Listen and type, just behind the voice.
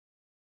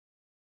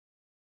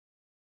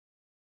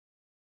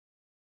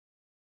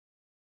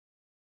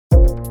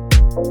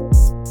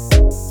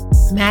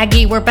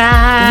Maggie, we're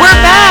back.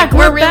 We're back.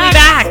 We're really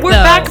back. We're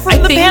though. back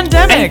from the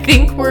pandemic. I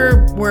think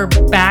we're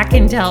back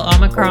until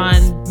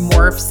Omicron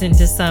morphs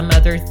into some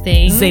other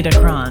thing.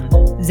 Zetacron.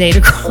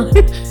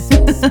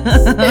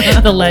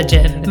 The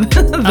legend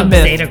The of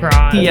myth.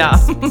 Zetacron. Yeah.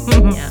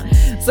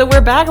 Yeah. So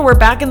we're back. We're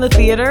back in the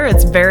theater.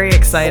 It's very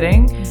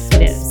exciting.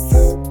 It is.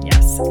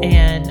 Yes.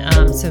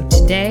 And so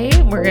today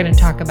we're going to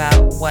talk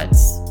about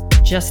what's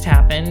just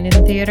happened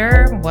in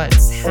theater,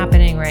 what's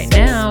happening right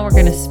now. We're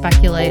going to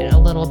speculate a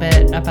little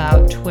bit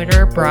about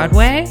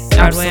Broadway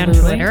on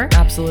Twitter.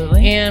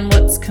 Absolutely. And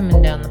what's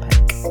coming down the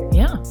pike.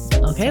 Yeah.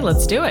 Okay,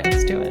 let's do it.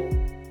 Let's do it.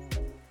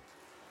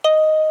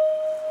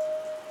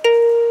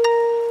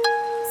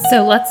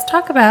 So let's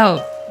talk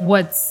about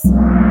what's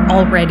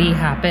already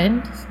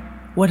happened.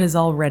 What has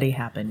already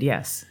happened?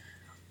 Yes.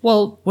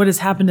 Well, What has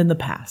happened in the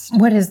past?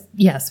 what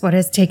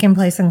has taken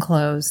place in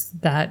close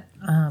that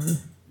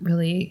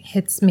really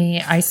hits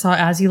me. I saw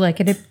As You Like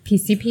It at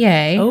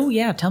PCPA. Oh,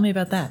 yeah. Tell me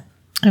about that.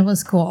 It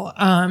was cool.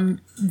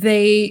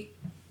 They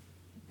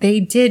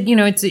did,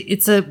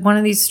 it's one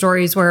of these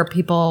stories where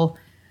people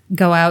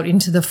go out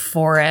into the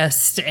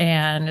forest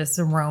and it's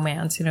a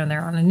romance,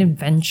 they're on an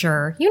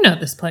adventure. You know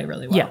this play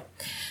really well. Yeah.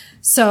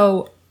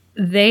 So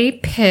they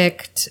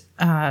picked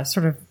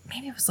sort of,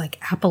 maybe it was like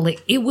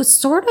it was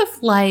sort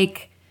of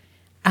like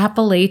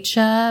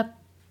Appalachia,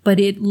 but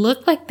it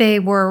looked like they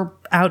were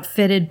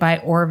outfitted by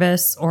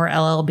Orvis or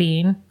LL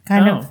Bean,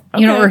 kind of,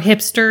 okay. or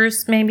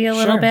hipsters maybe a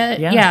little Sure, bit.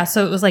 yeah.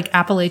 So it was like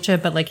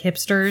Appalachia, but like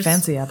hipsters.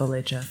 Fancy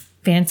Appalachia.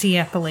 Fancy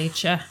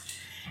Appalachia.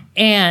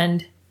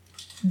 And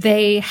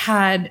they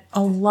had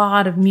a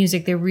lot of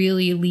music. They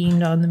really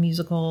leaned on the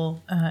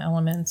musical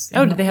elements.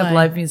 Oh, in did the they have play.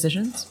 live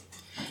musicians?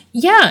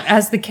 Yeah,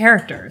 as the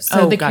characters.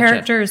 So Oh, the gotcha.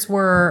 characters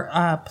were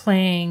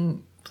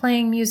playing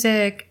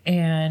music,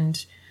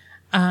 and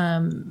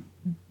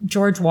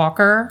George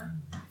Walker.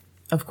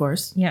 Of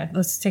course. Yeah,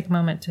 let's take a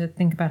moment to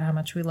think about how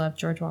much we love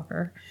George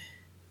Walker.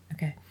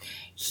 Okay.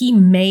 He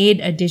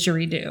made a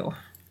didgeridoo.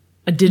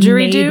 A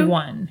didgeridoo? He made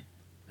one.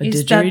 A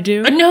Is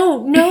didgeridoo? that-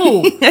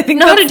 no. I think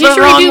not that's a the didgeridoo.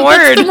 wrong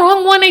word. That's the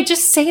wrong one. I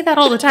just say that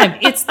all the time.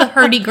 It's the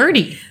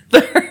hurdy-gurdy.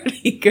 The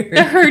hurdy-gurdy.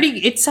 The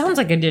hurdy. It sounds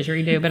like a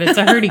didgeridoo, but it's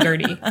a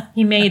hurdy-gurdy.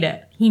 He made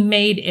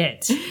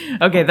it.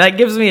 Okay, that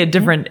gives me a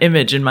different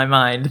image in my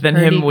mind than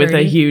him with a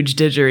Hurdy-gurdy. huge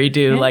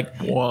didgeridoo, like,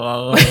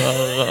 whoa,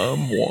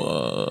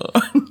 whoa.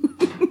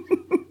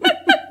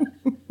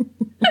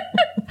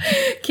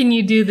 Can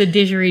you do the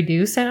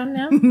didgeridoo sound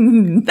now?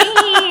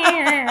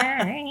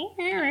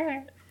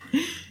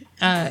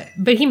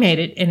 But he made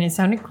it, and it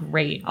sounded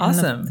great.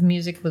 Awesome. And the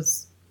music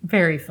was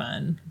very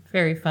fun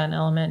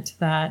element to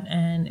that,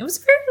 and it was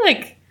very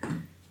like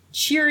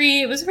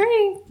cheery. It was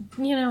very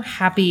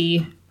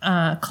happy,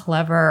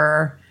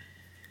 clever.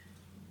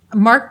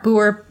 Mark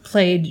Boer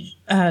played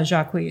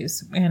Jacques,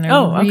 and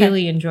I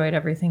really enjoyed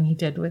everything he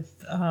did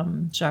with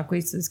Jacques'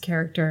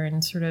 character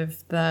and sort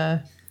of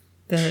the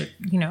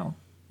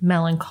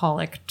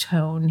melancholic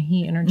tone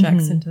he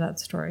interjects into that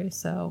story.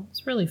 So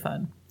it's really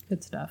fun.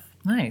 Good stuff.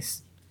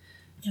 Nice.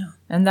 Yeah.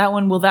 And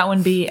will that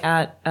one be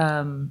at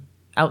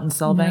out in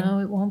Solvang? No,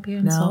 it won't be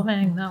in No.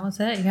 Solvang. That was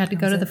it. You had to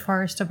go to the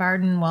Forest of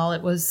Arden while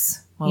it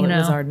was While it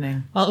was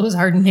hardening. While it was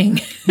hardening.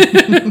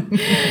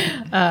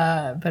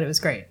 But it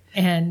was great.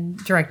 And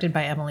directed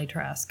by Emily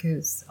Trask,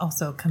 who's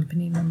also a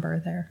company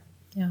member there.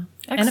 Yeah.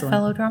 And a Excellent.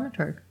 fellow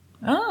dramaturg.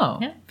 Oh,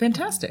 Yeah.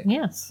 fantastic.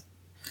 Yes.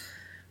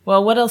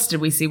 Well, what else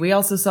did we see? We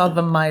also saw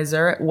The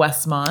Miser at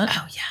Westmont,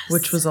 Oh, yes.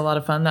 which was a lot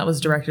of fun. That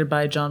was directed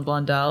by John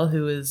Blondell,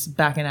 who is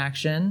back in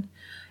action.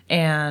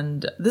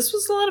 And this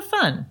was a lot of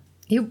fun.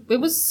 It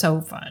was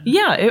so fun.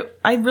 Yeah,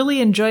 I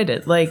really enjoyed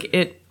it. Like,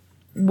 it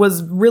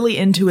was really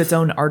into its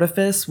own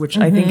artifice, which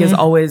I think is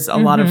always a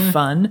lot of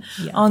fun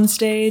on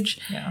stage.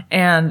 Yeah.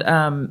 And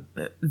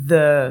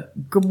the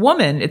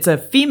woman, it's a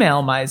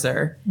female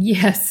miser,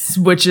 Yes.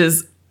 which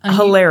is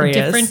hilarious.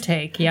 A different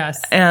take,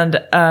 yes. And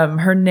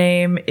her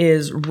name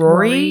is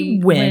Rory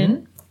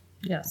Wynn.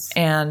 Yes.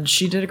 And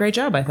she did a great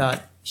job, I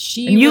thought.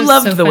 She And you was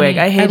loved so the wig.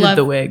 funny. I hated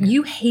the wig.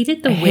 You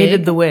hated the I wig?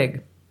 hated the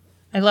wig.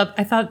 I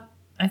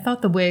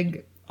thought the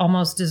wig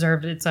almost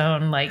deserved its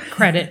own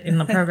credit in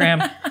the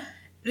program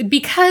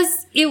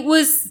because it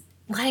was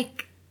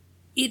like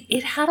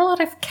it had a lot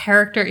of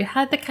character. It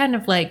had the kind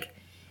of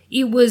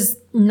it was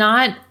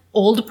not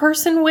old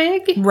person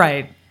wig,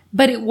 Right.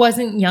 but it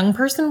wasn't young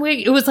person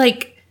wig. It was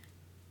like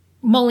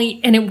Molly,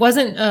 and it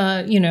wasn't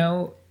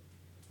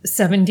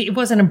 70. It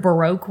wasn't a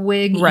Baroque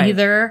wig Right.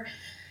 either.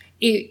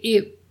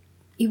 It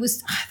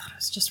was. I thought it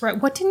was just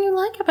right. What didn't you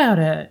like about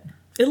it?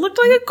 It looked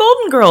like a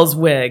Golden Girls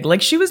wig.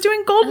 Like she was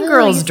doing Golden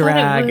Girls you thought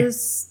drag. It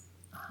was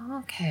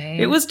okay.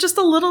 It was just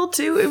a little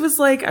too, it was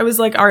like, I was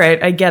like, all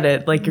right, I get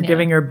it. Like you're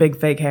giving her big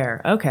fake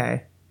hair.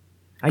 Okay.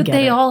 But get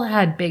they it. all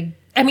had big.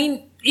 I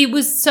mean, it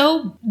was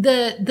so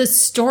the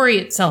story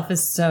itself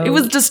is so. It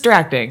was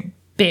distracting.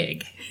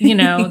 big.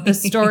 The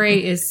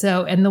story is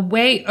so, and the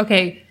way.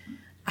 Okay,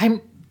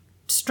 I'm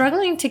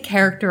struggling to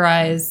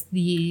characterize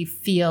the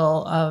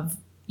feel of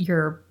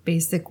your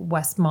basic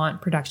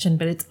Westmont production,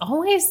 but it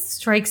always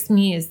strikes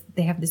me as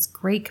they have this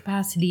great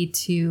capacity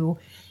to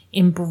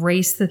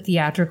embrace the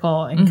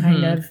theatrical and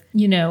kind of,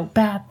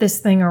 bat this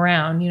thing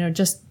around,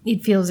 just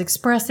it feels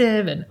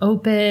expressive and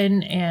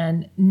open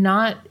and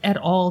not at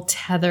all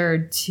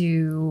tethered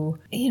to,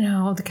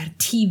 the kind of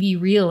TV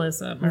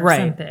realism or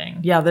something.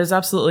 Yeah, there's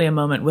absolutely a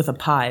moment with a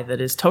pie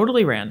that is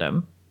totally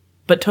random,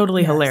 but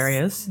totally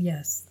hilarious.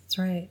 Yes, that's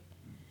right.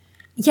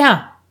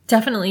 Yeah,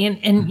 definitely.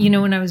 And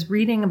when I was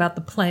reading about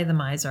the play, The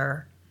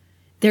Miser,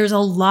 there's a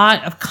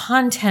lot of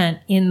content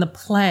in the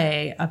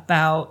play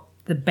about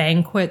the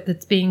banquet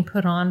that's being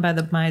put on by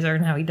the miser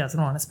and how he doesn't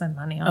want to spend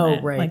money on it.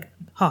 Oh, right. Like,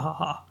 ha, ha,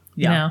 ha.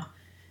 Yeah.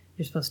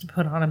 You're supposed to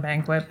put on a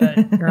banquet,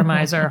 but you're a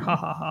miser. Ha,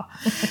 ha,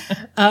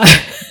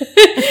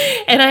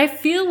 ha. And I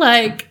feel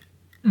like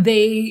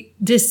they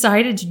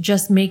decided to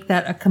just make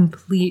that a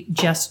complete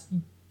just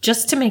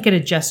to make it a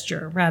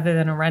gesture rather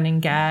than a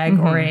running gag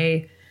or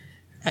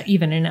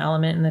even an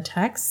element in the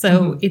text.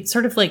 So it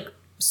sort of like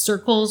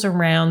circles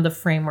around the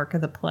framework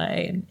of the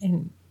play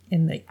and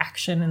in the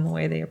action and the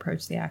way they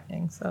approach the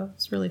acting. So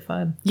it's really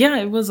fun. Yeah,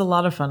 it was a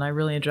lot of fun. I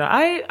really enjoy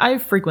I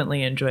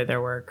frequently enjoy their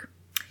work.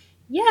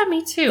 Yeah,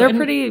 me too. They're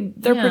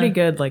pretty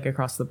good, like,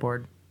 across the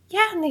board.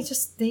 Yeah, and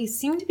they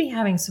seem to be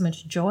having so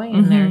much joy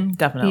in their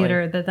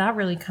theater that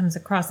really comes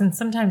across. And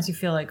sometimes you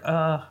feel like,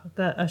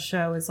 a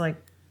show is like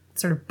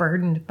sort of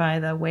burdened by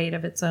the weight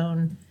of its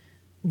own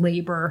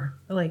labor.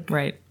 Like,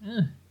 right.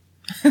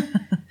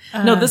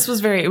 No, it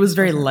was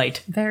very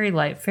light. Very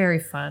light, very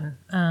fun.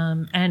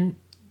 And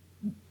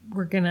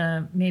we're going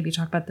to maybe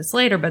talk about this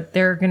later, but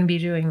they're going to be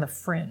doing the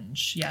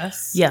Fringe,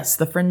 yes? Yes,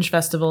 the Fringe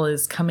Festival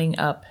is coming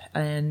up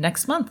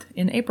next month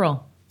in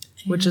April,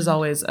 which is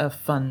always a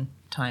fun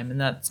time. And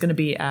that's going to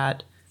be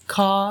at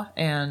Caw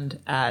and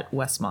at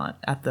Westmont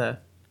at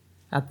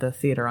the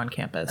theater on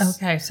campus.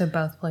 Okay, so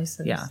both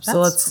places. Yeah, so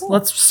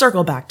let's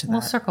circle back to that.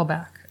 We'll circle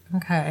back.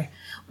 Okay.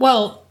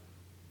 Well,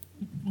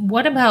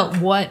 what about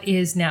what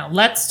is now?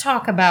 Let's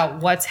talk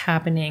about what's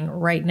happening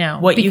right now.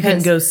 What you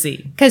can go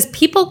see. Because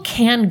people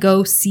can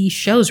go see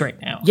shows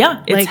right now.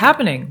 Yeah, it's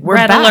happening. We're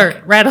red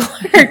back. Red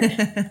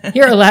alert.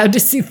 You're allowed to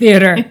see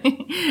theater.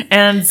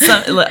 and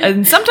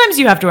sometimes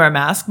you have to wear a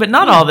mask, but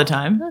not all the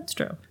time. That's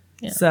true.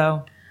 Yeah.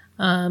 So,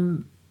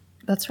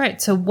 that's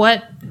right. So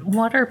what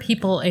are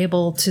people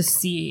able to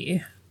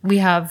see? We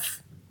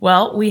have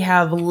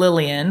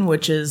Lillian,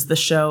 which is the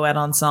show at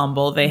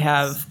Ensemble. They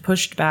have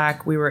pushed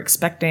back. We were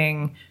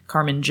expecting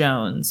Carmen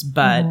Jones,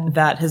 but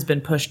that has been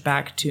pushed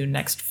back to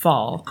next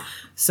fall.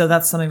 So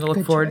that's something to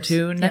look forward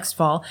to next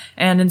fall.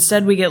 And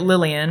instead we get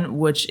Lillian,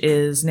 which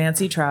is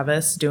Nancy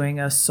Travis doing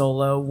a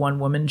solo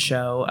one-woman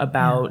show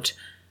about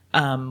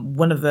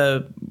one of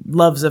the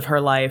loves of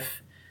her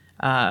life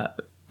at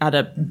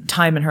a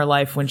time in her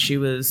life when she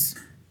was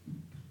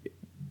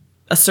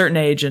a certain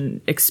age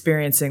and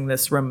experiencing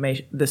this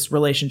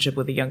relationship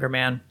with a younger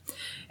man.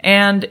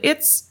 And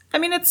it's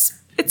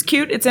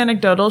cute. It's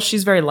anecdotal.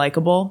 She's very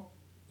likable.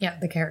 Yeah,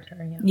 the character.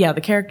 Yeah. Yeah,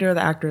 the character,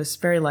 the actress,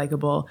 very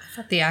likable. I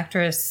thought the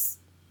actress,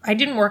 I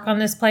didn't work on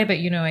this play, but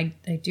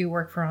I do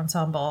work for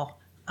Ensemble.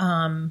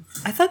 I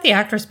thought the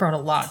actress brought a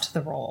lot to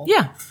the role.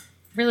 Yeah.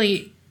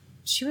 Really,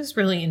 she was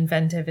really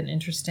inventive and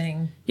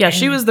interesting. Yeah,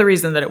 she was the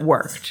reason that it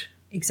worked.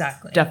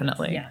 Exactly.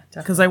 Definitely. Yeah,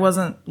 definitely. Because I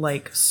wasn't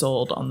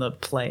sold on the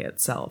play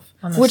itself.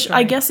 Which story.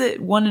 I guess it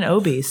won an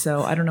Obie,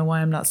 so I don't know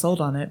why I'm not sold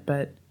on it,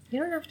 but... You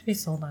don't have to be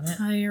sold on it.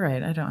 Oh, you're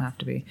right. I don't have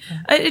to be.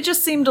 Okay. It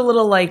just seemed a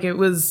little like it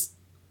was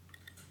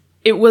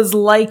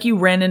like you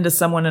ran into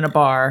someone in a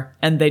bar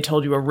and they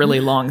told you a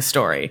really long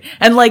story.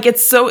 And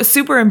it's so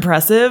super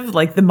impressive.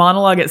 The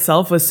monologue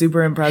itself was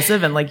super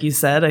impressive. And like you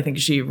said, I think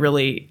she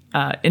really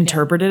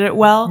interpreted it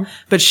well.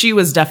 But she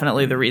was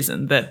definitely the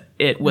reason that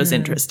it was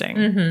interesting.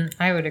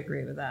 Mm-hmm. I would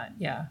agree with that.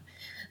 Yeah.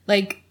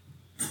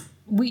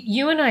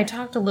 You and I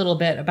talked a little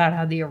bit about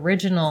how the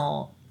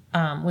original,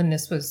 when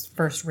this was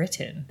first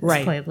written,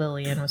 this play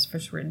Lillian was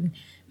first written,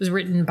 was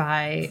written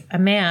by a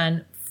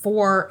man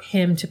for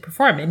him to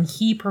perform, and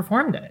he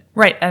performed it.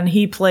 Right, and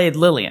he played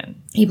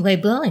Lillian.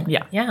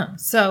 Yeah. Yeah.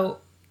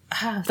 So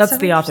that's so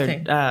the author.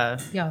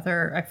 The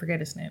author, I forget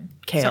his name.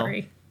 Cale.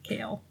 Sorry,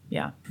 Cale.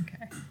 Yeah.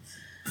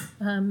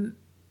 Okay.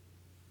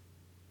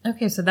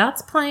 Okay, so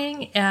that's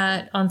playing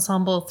at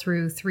Ensemble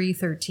through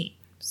 3/13.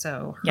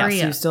 So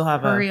hurry up. You still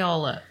have hurry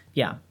all up.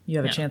 Yeah, you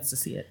have a chance to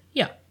see it.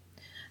 Yeah.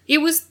 It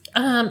was,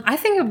 I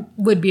think it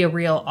would be a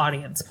real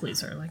audience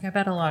pleaser. I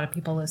bet a lot of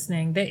people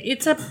listening,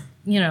 it's a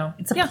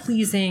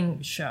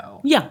pleasing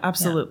show. Yeah,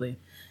 absolutely. Yeah.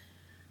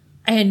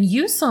 And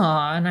you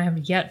saw, and I have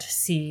yet to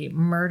see,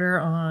 Murder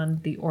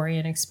on the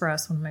Orient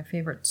Express, one of my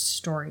favorite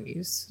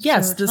stories.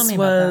 Yes, so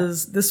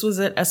this was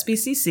at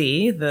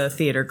SBCC, the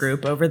theater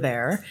group over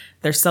there.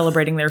 They're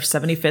celebrating their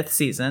 75th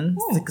season.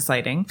 Ooh. It's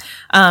exciting.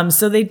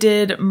 So they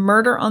did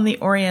Murder on the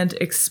Orient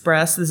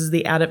Express. This is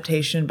the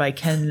adaptation by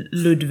Ken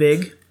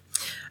Ludwig.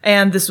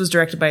 And this was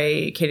directed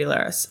by Katie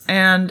Laris.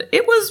 And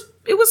it was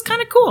was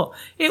kind of cool.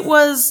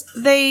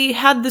 They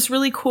had this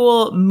really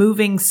cool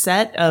moving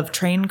set of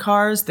train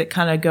cars that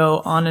kind of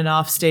go on and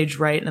off stage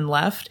right and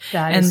left.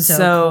 That and is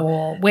so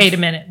cool. Wait a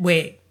minute.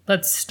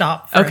 Let's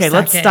stop for a second.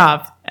 Let's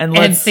stop and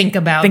let's think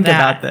about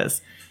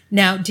this.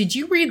 Now, did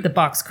you read The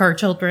Boxcar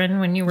Children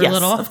when you were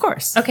little? Yes, of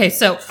course. Okay,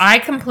 so I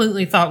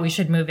completely thought we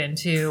should move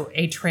into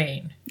a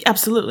train.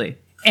 Absolutely.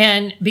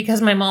 And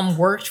because my mom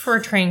worked for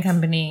a train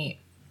company,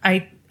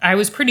 I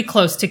was pretty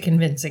close to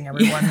convincing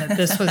everyone that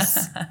this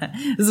was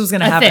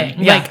going to happen.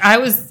 Thing. Yeah. Like I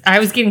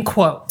was getting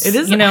quotes. It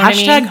is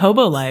hashtag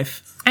hobo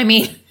life. I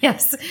mean,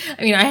 yes.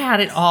 I mean, I had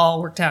it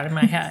all worked out in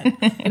my head.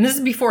 And this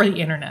is before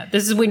the internet.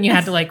 This is when you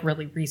had to like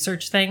really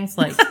research things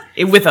like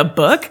with a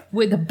book?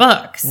 With a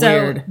book.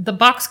 So weird. The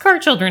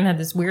Boxcar Children had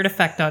this weird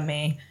effect on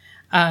me.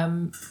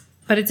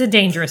 But it's a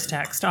dangerous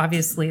text.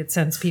 Obviously, it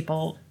sends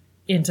people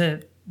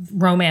into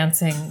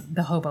romancing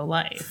the hobo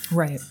life.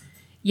 Right.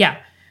 Yeah.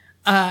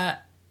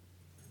 But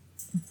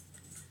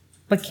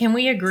can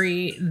we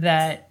agree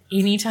that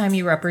anytime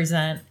you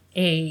represent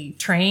a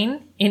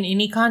train in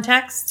any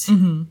context,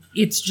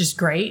 it's just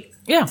great?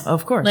 Yeah,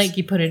 of course. Like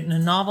you put it in a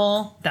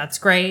novel, that's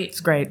great.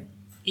 It's great.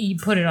 You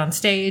put it on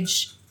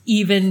stage,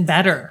 even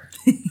better.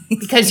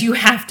 Because you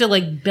have to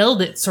like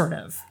build it sort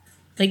of.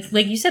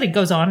 Like you said, it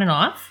goes on and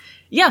off.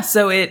 Yeah,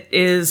 so it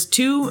is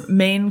two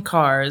main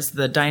cars,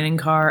 the dining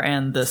car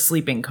and the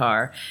sleeping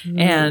car. Ooh.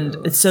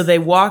 And so they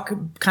walk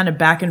kind of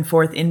back and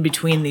forth in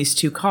between these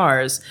two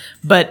cars,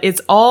 but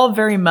it's all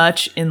very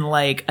much in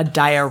like a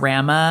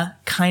diorama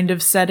kind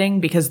of setting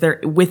because they're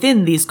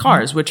within these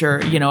cars, which are,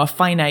 a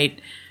finite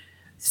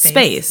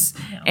space.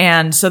 Yeah.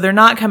 And so they're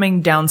not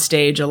coming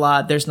downstage a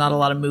lot. There's not a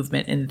lot of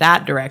movement in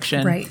that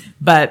direction. Right.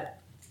 But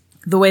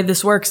the way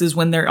this works is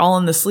when they're all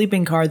in the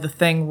sleeping car, the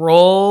thing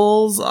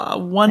rolls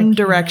one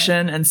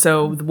direction. And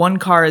so one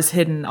car is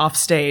hidden off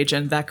stage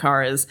and that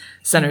car is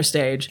center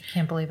stage.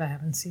 Can't believe I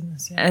haven't seen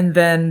this yet. And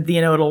then,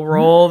 it'll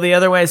roll the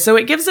other way. So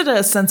it gives it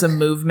a sense of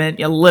movement,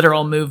 a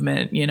literal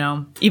movement,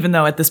 even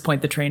though at this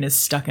point the train is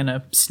stuck in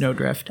a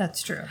snowdrift.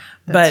 That's true.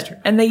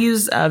 And they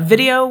use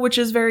video, which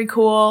is very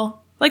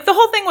cool. Like the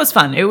whole thing was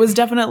fun. It was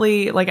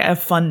definitely like a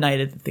fun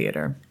night at the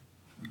theater.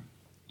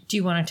 Do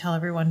you want to tell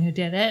everyone who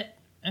did it?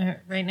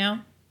 Right now,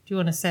 do you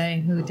want to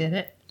say who did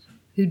it?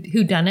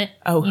 Who done it?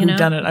 Oh, who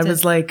done it? I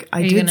was like,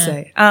 I did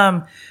say.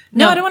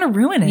 No, I don't want to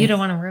ruin it. You don't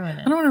want to ruin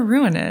it. I don't want to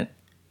ruin it.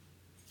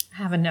 I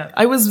have a note.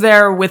 I was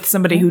there with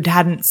somebody who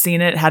hadn't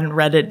seen it, hadn't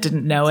read it,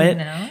 didn't know it,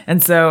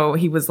 and so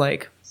he was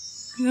like,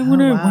 I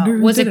wonder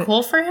who was did it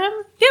cool for him?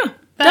 Yeah,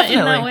 definitely.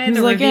 In that way, he was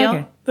the like, reveal. Yeah,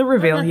 okay. The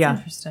reveal, that's yeah,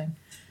 interesting.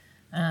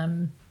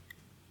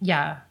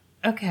 Yeah,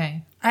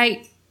 okay.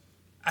 I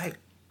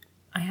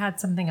had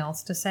something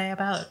else to say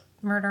about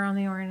Murder on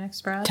the Orient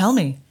Express. Tell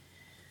me.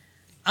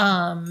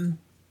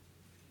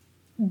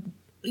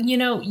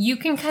 You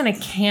can kind of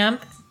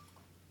camp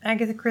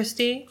Agatha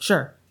Christie.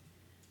 Sure.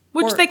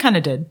 Which they kind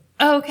of did.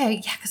 Oh,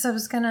 okay. Yeah, because I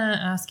was going to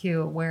ask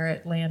you where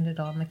it landed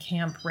on the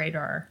camp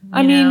radar.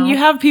 I mean, you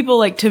have people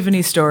like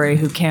Tiffany Story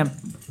who camp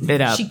it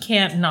up. She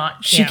can't not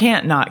camp. She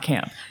can't not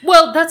camp.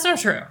 Well, that's not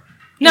true.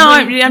 No,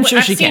 I'm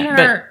sure she can. can. I've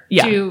seen her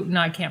but, do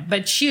not camp,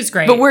 but she's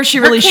great. But where she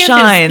really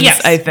shines,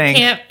 I think.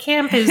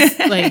 Camp is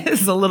like...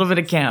 it's a little bit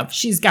of camp.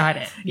 She's got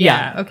it.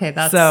 Yeah. Okay,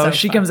 that's so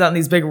she fun. comes out in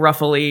these big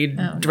ruffly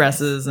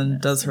dresses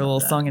and does her little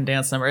song and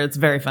dance number. It's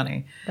very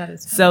funny. That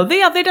is funny. So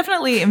they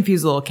definitely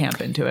infuse a little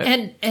camp into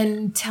it.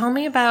 And tell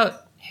me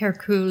about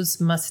Hercule's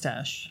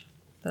mustache.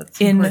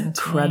 That's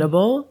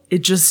incredible.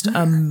 It's just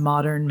a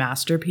modern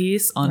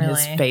masterpiece on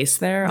his face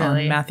there,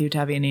 on Matthew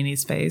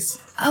Tavanini's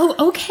face. Oh,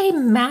 okay.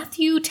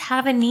 Matthew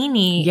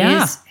Tavanini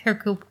is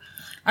Hercule.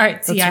 All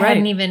right. See, I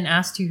hadn't even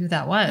asked you who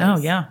that was. Oh,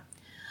 yeah.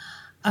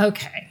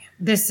 Okay.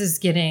 This is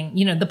getting,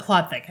 the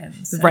plot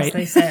thickens, as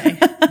they say.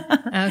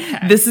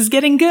 Okay. This is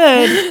getting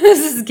good.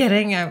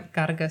 I've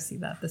got to go see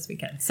that this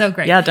weekend. So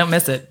great. Yeah, don't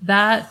miss it.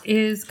 That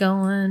is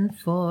going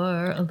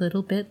for a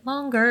little bit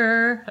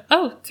longer.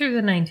 Oh, through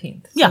the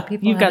 19th. So yeah,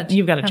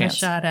 you've got a chance. A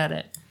shot at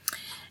it.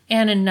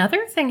 And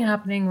another thing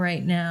happening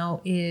right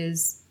now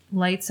is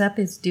Lights Up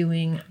is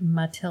doing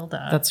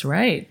Matilda. That's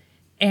right.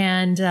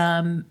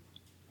 And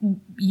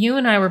you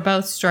and I were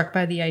both struck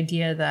by the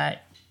idea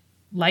that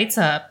Lights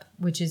Up,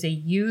 which is a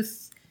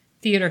youth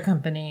theater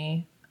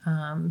company,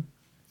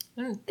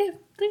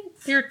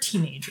 they're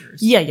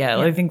teenagers. Yeah.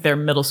 I think they're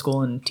middle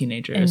school and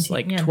teenagers,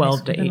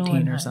 12 to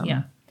 18 or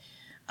something.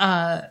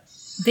 Yeah.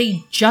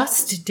 They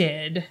just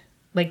did,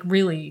 like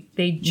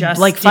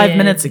 5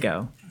 minutes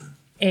ago,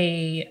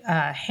 a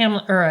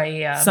Hamlet or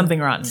a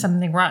Something Rotten.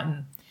 Something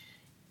Rotten.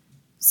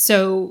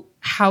 So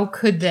how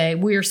could they?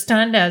 We're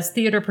stunned as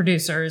theater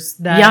producers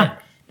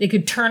that they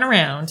could turn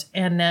around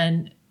and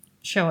then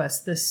show us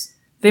this.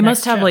 They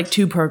must have like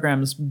two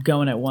programs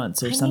going at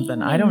once or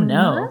something. I don't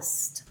know.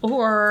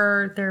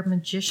 Or they're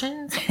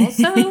magicians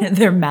also.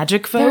 They're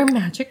magic folk. They're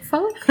magic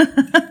folk.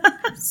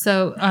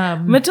 So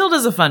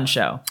Matilda's a fun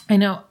show. I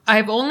know.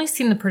 I've only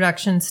seen the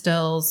production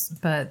stills,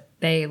 but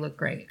They look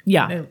great.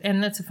 Yeah.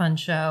 And that's a fun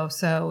show.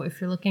 So if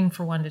you're looking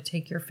for one to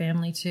take your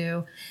family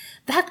to,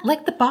 that,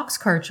 like the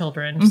Boxcar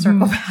Children, to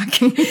circle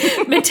back,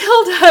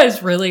 Matilda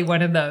is really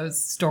one of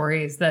those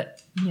stories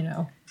that, you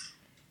know,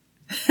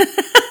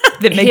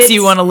 that makes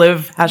you want to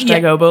live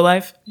 #Obo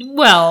life.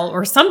 Well,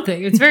 or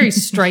something. It's very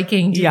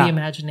striking to Yeah. the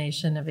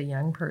imagination of a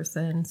young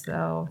person.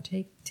 So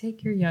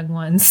take your young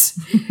ones,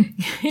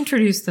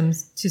 introduce them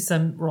to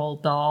some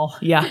Roald Dahl.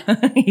 Yeah.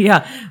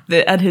 Yeah.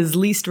 At his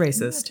least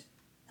racist.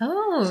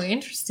 Oh,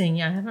 interesting.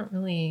 Yeah, I haven't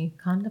really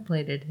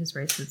contemplated his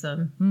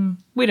racism.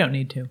 We don't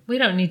need to. We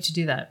don't need to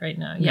do that right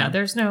now. Yeah, No.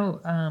 there's no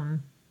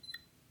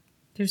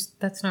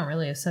that's not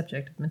really a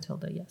subject of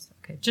Matilda. Yes.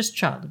 Okay. Just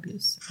child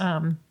abuse.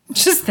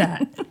 Just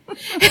that.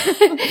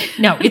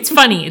 No, it's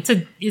funny. It's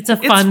a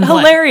fun, It's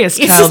hilarious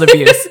child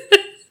abuse.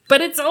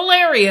 but it's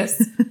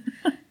hilarious.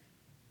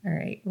 All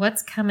right.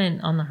 What's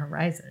coming on the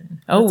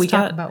horizon? Oh, Let's we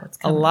talk got about what's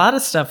a coming. lot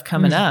of stuff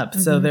coming up.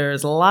 So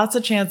there's lots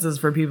of chances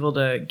for people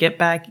to get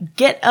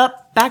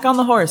up back on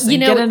the horse and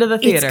get into the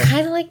theater. It's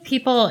kind of like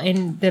people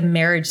in the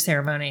marriage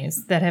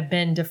ceremonies that have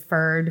been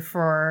deferred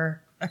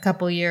for a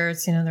couple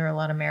years. You know, there are a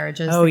lot of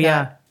marriages that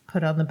got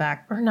put on the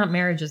back, or not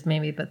marriages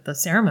maybe, but the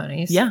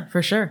ceremonies. Yeah,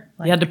 for sure.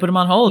 You had to put them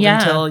on hold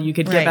until you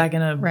could get right, back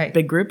in a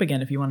big group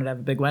again if you wanted to have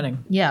a big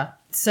wedding. Yeah.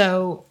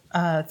 So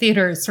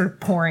theater is sort of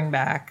pouring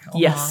back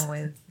along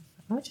with,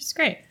 which is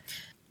great.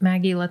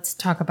 Maggie, let's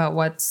talk about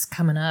what's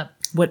coming up.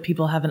 What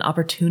people have an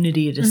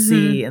opportunity to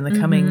see in the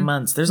coming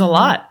months. There's a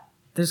lot.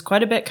 There's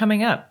quite a bit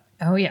coming up.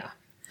 Oh yeah,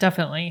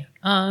 definitely.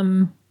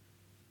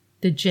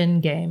 The Gin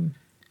Game.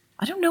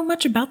 I don't know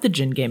much about the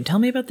Gin Game. Tell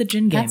me about the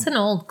Gin Game.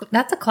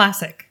 That's a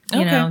classic.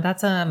 You Okay. know,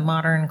 that's a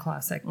modern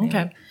classic. Maybe.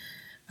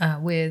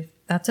 Okay.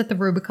 That's at the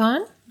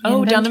Rubicon.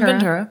 Down in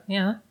Ventura.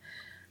 Yeah.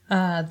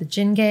 The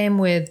Gin Game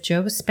with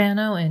Joe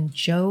Spano and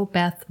Jo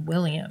Beth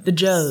Williams. The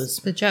Joes.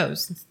 The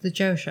Joes. It's the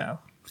Joe Show.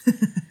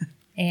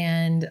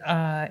 And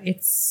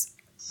it's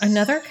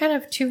another kind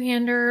of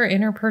two-hander,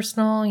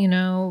 interpersonal, you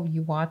know,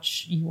 you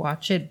watch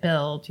it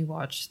build, you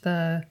watch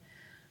the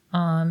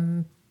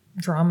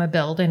drama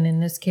build. And in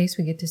this case,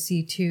 we get to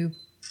see two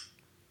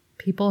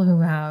people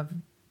who have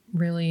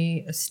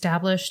really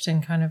established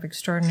and kind of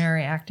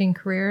extraordinary acting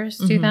careers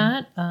do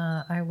that.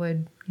 I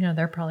would, you know,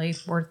 they're probably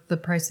worth the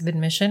price of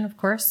admission, of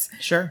course,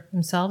 Sure.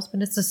 themselves,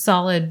 but it's a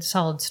solid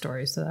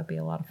story. So that'd be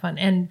a lot of fun.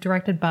 And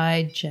directed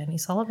by Jenny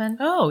Sullivan.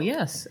 Oh,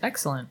 yes.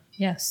 Excellent.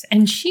 Yes.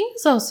 And she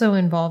is also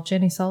involved,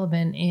 Jenny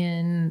Sullivan,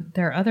 in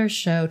their other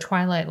show,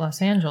 Twilight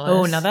Los Angeles.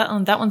 Oh, now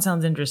that one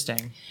sounds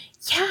interesting.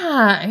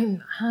 Yeah.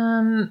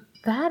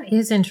 That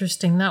is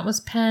interesting. That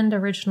was penned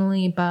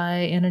originally by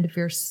Anna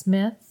Devere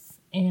Smith.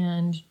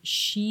 And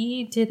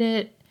she did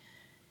it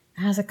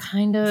as a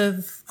kind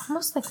of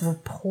almost like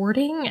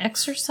reporting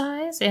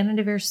exercise. Anna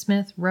Devere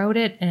Smith wrote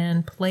it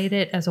and played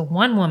it as a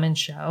one-woman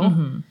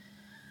show,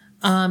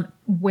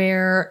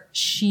 where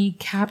she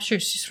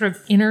sort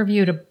of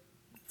interviewed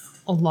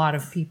a lot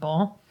of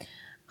people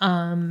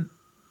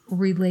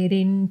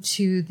relating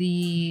to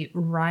the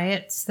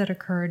riots that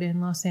occurred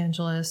in Los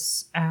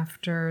Angeles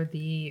after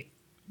the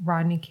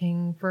Rodney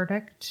King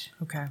verdict.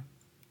 Okay.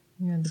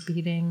 You know, the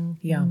beating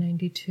in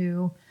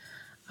 92,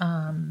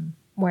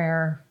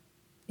 where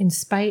in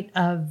spite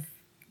of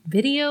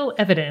video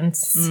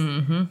evidence,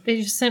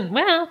 they just said,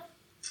 well,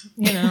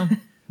 you know,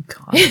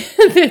 God.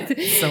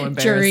 So embarrassing.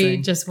 jury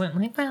just went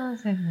like, well,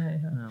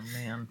 Oh,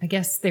 man. I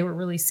guess they were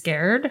really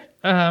scared.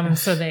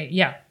 So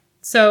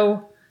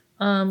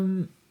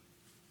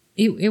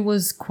it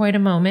was quite a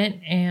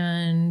moment,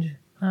 and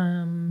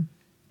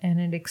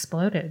it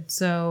exploded.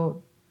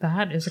 So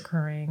that is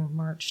occurring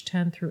March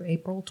 10th through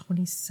April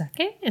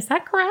 22nd. Is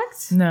that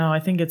correct? No,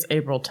 I think it's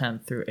April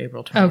 10th through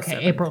April 27th. Okay,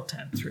 April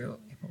 10th through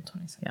April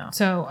 22nd. Yeah.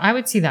 So I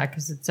would see that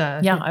because it's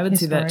I would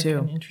see that historic too.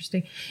 and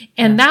interesting.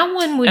 And that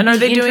one would And are be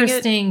they doing it-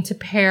 interesting to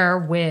pair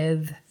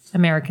with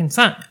American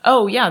Son.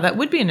 Oh, yeah, that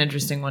would be an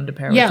interesting one to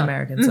pair with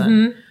American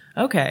Son.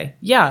 Okay.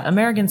 Yeah,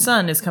 American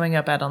Son is coming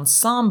up at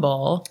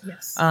Ensemble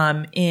Yes.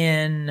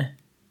 in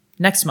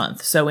next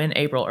month. So in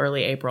April,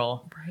 early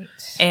April. Right.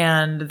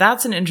 And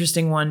that's an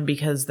interesting one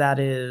because that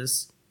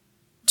is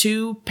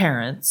two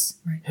parents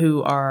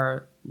who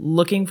are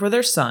looking for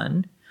their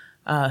son,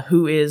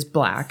 who is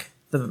black.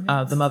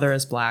 The mother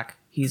is black.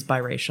 He's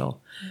biracial.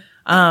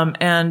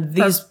 And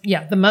these...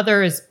 the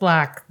mother is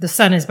black. The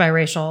son is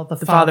biracial.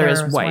 The father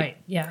is white.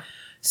 Yeah.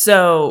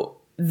 So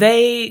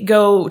they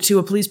go to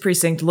a police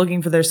precinct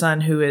looking for their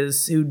son who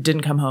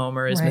didn't come home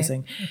or is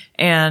missing.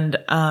 And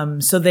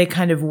so they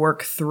kind of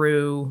work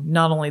through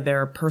not only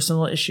their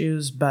personal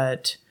issues,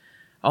 but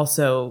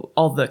also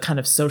all the kind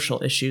of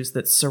social issues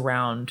that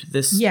surround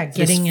this. Yeah,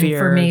 getting this fear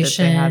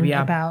information that they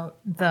have.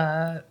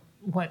 about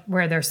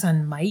where their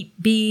son might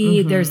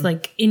be. There's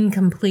like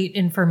incomplete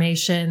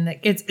information that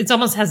it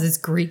almost has this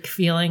Greek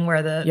feeling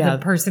where the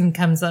person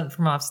comes up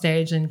from off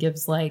stage and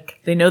gives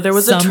like they know there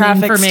was a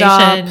traffic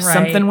stop,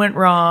 something went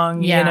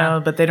wrong, you know,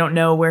 but they don't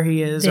know where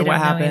he is or what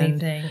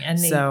happened. And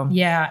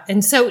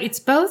so it's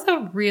both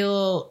a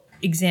real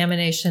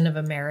examination of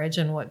a marriage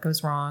and what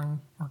goes wrong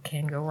or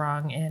can go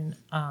wrong, and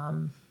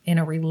in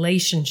a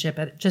relationship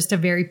at just a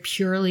very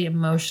purely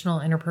emotional,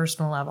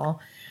 interpersonal level.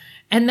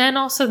 And then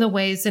also the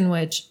ways in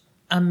which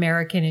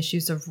American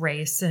issues of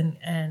race and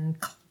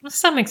to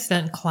some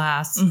extent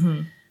class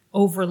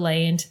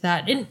overlay into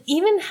that. And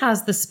even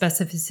has the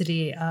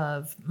specificity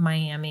of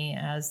Miami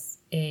as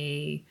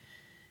a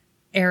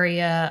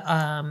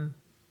area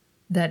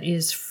that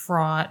is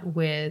fraught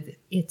with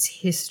its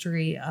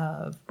history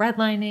of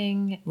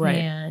redlining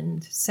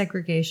and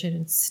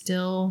segregation. It's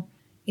still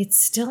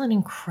an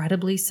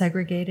incredibly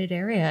segregated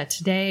area.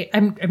 Today,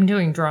 I'm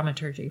doing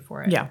dramaturgy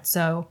for it. Yeah.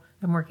 So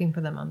I'm working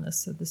for them on this.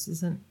 So this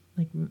isn't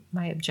like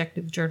my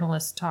objective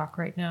journalist talk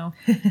right now.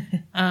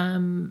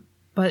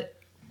 But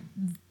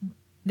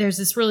there's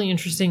this really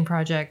interesting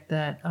project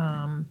that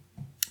a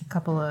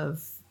couple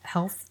of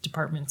health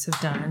departments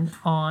have done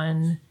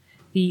on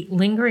the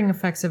lingering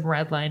effects of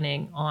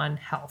redlining on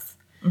health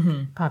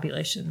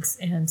populations.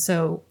 And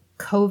so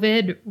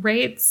COVID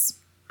rates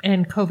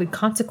and COVID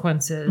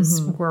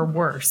consequences were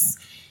worse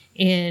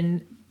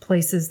in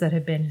places that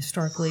have been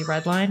historically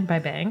redlined by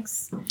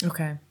banks.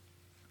 Okay.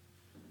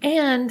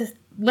 And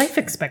life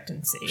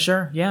expectancy.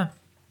 Sure. Yeah.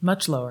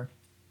 Much lower.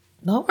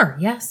 Lower,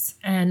 yes.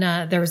 And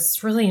there was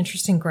this really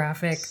interesting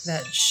graphic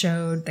that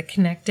showed the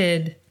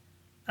connected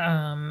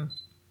COVID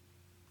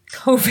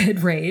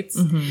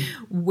rates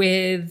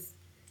with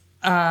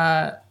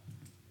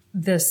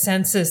the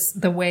census,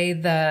 the way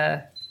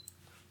the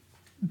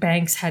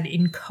banks had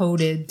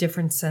encoded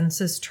different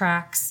census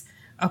tracts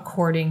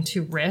according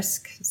to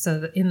risk.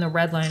 So in the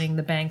redlining,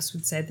 the banks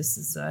would say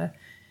this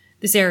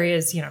area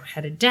is,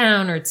 headed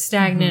down, or it's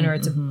stagnant, or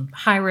it's a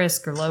high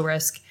risk or low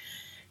risk.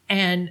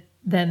 And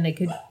then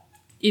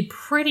it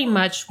pretty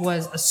much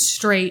was a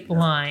straight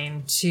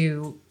line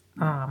to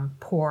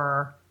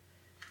poor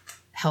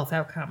health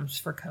outcomes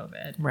for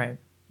COVID. Right.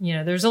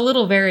 There's a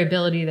little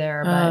variability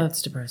there, but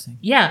that's depressing.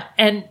 Yeah.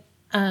 And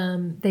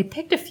they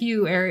picked a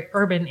few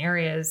urban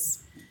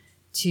areas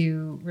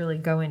to really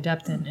go in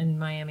depth in, and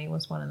Miami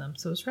was one of them.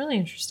 So it was really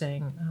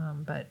interesting.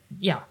 But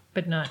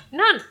not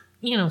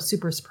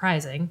super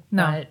surprising.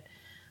 No.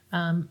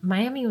 But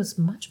Miami was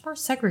much more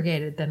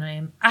segregated than I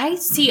am.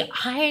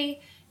 I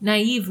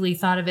naively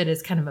thought of it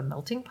as kind of a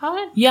melting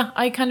pot. Yeah,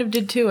 I kind of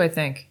did too, I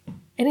think.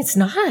 And it's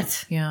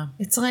not. Yeah.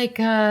 It's like,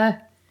 because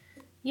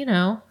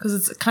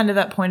it's kind of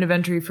that point of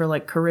entry for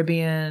like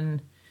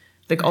Caribbean,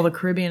 like all the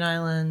Caribbean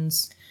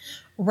islands.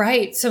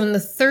 Right. So in the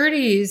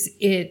 30s,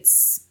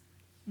 it's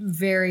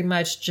very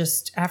much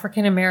just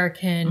African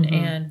American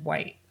and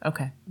white.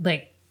 Okay.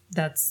 Like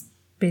that's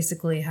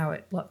basically how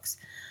it looks.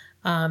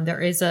 There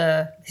is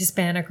a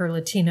Hispanic or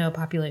Latino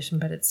population,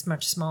 but it's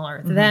much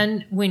smaller.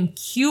 Then when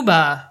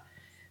Cuba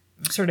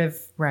sort of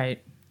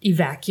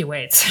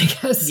evacuates, I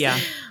guess. Yeah.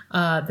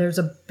 There's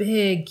a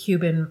big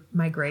Cuban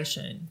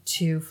migration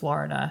to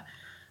Florida,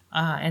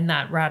 and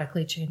that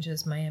radically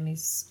changes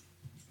Miami's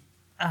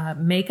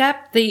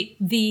makeup.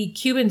 The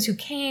Cubans who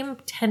came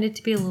tended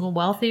to be a little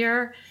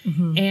wealthier,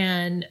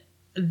 and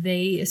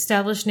they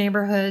established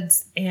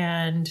neighborhoods,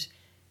 and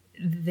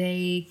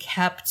they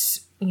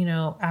kept,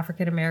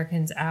 African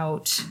Americans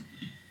out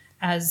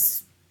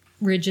as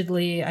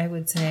rigidly, I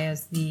would say,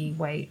 as the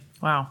white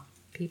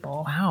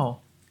people. Wow.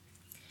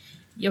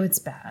 Yo, it's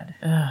bad.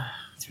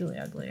 It's really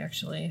ugly,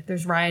 actually.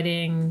 There's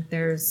rioting.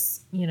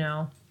 There's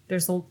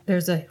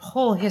a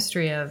whole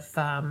history of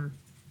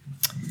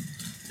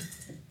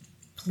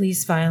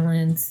police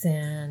violence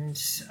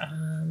and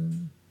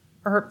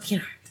I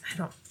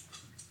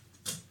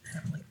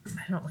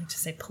don't like to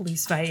say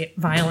police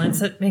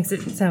violence. It makes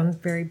it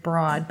sound very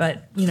broad,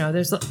 but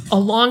there's a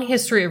long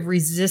history of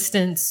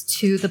resistance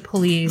to the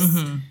police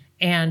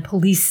and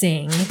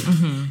policing,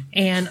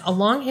 and a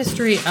long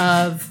history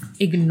of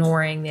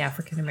ignoring the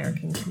African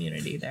American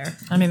community there.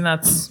 I mean,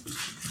 that's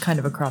kind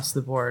of across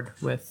the board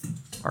with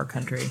our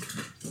country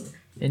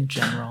in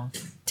general.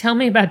 Tell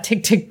me about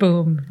Tick, Tick,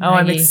 Boom. Oh,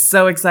 Maggie. I'm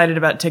so excited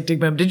about Tick,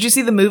 Tick, Boom. Did you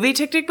see the movie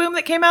Tick, Tick, Boom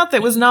that came out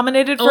that was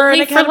nominated for an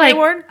Academy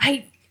Award?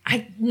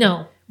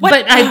 No. What?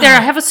 But I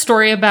have a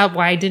story about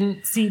why I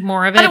didn't see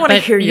more of it. I don't want to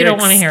hear you don't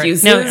want to hear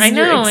it. No, I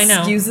know.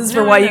 Excuses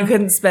for why you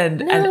couldn't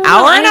spend an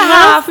hour and a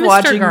half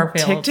watching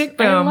Garfield. Tick, Tick,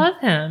 Boom. I love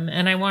him,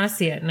 and I want to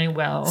see it, and I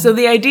will. So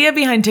the idea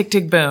behind Tick,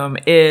 Tick, Boom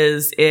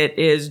is it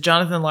is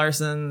Jonathan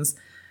Larson's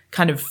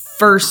kind of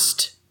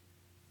first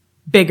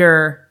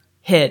bigger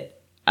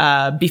hit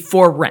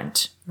before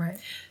Rent. Right.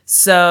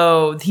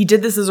 So he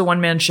did this as a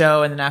one-man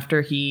show, and then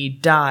after he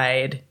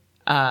died,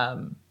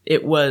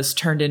 it was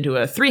turned into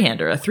a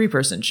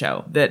three-person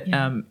show that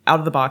Out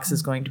of the Box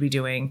is going to be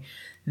doing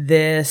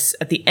this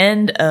at the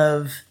end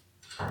of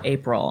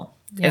April.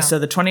 Yeah. So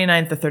the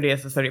 29th, the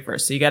 30th, the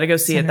 31st. So you got to go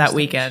see it that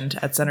weekend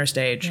at Center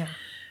Stage. Yeah.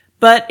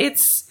 But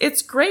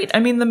it's great. I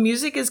mean, the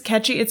music is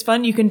catchy. It's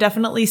fun. You can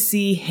definitely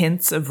see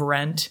hints of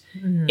Rent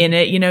in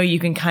it. You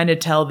can kind of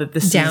tell that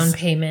this down is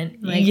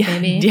payment,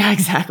 maybe. Yeah,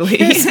 exactly.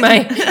 Here's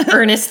my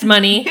earnest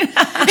money.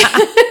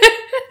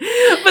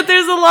 But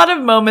there's a lot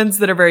of moments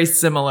that are very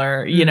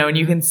similar, and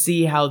you can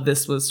see how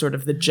this was sort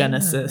of the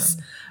genesis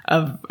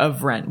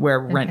of Rent, where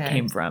Rent Okay.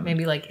 came from.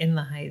 Maybe like In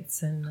the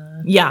Heights and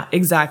Yeah,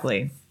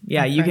 exactly.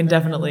 Yeah, you can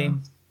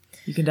Fragment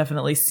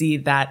definitely see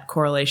that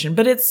correlation.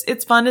 But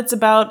it's fun. It's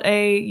about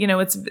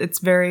it's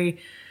very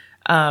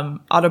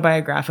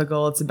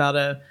autobiographical. It's about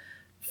a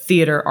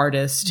theater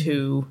artist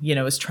who,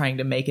 is trying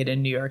to make it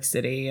in New York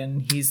City,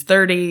 and he's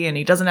 30 and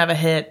he doesn't have a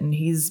hit and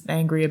he's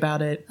angry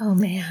about it. oh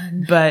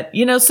man, But,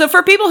 so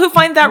for people who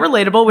find that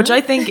relatable, which I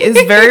think is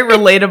very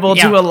relatable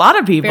Yeah. to a lot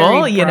of people,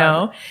 Very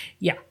broad.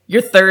 Yeah.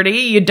 you're 30,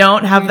 you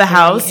don't have the 30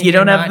 house, and you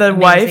don't you're have not the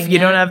wife, amazing you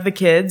don't yet. have the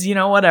kids,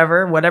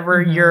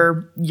 whatever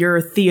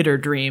your theater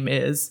dream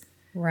is.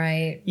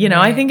 Right. I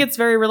right, think it's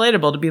very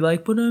relatable to be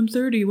like, but I'm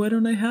 30, why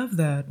don't I have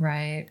that?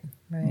 right.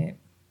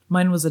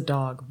 Mine was a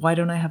dog. Why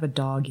don't I have a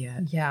dog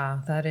yet?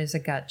 Yeah, that is a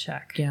gut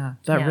check. Yeah,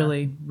 that Yeah.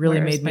 really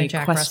Where's made my me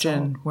Jack question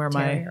Russell where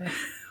my Terrier?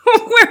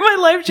 where my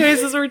life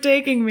choices were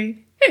taking me.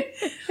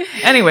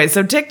 Anyway,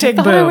 so Tick Tick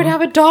I thought I would Boom. have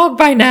a dog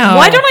by now.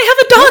 Why don't I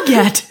have a dog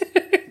yet?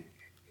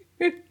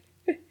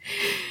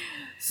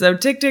 So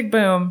Tick Tick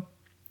Boom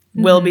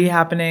will be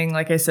happening,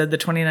 like I said, the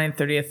 29th,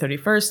 30th,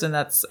 31st, and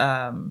that's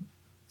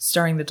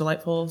starring the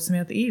delightful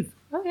Samantha Eve.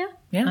 Oh yeah,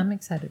 Yeah. I'm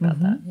excited about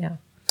that. Yeah.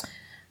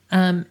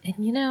 And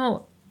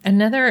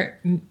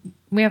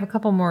we have a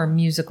couple more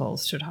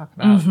musicals to talk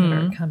about that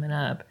are coming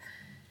up.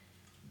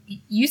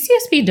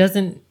 UCSB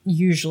doesn't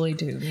usually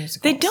do musicals.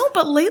 They don't,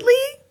 but lately,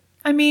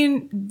 I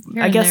mean,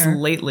 Here I and guess there.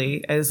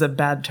 lately is a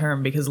bad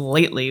term because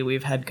lately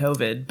we've had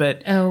COVID,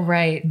 but Oh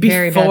right,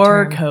 very bad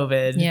before term.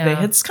 COVID, Yeah. they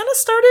had kind of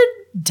started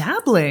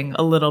dabbling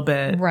a little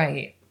bit.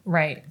 Right.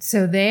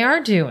 So they are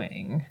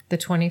doing the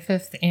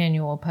 25th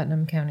annual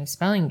Putnam County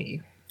Spelling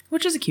Bee.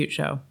 Which is a cute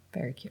show.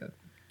 Very cute.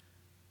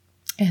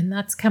 And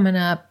that's coming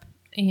up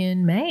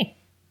in May.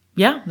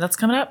 Yeah, that's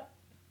coming up.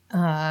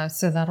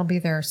 So that'll be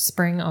their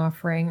spring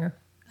offering.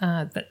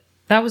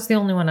 That was the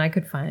only one I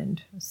could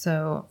find.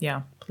 So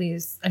Yeah.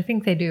 please, I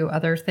think they do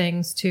other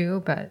things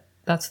too, but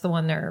that's the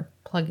one they're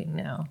plugging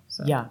now.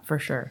 So Yeah, for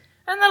sure.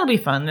 And that'll be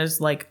fun. There's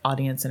like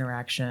audience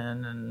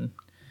interaction and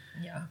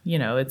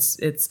yeah,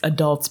 it's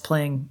adults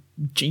playing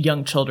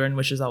young children,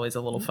 which is always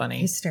a little funny.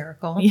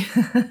 hysterical.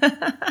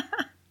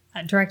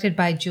 Directed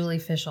by Julie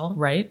Fishel,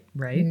 Right?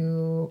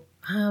 who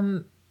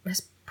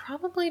has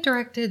probably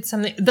directed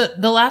something.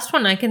 The last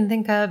one I can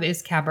think of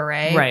is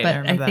Cabaret, Right, I but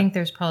remember I that. think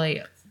there's probably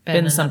been Been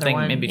another something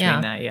one. in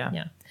between that, yeah.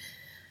 Yeah.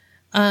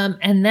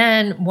 And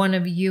then one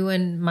of you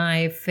and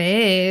my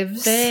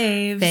faves,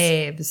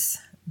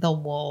 The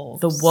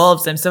Wolves. The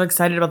Wolves. I'm so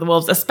excited about the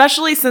Wolves,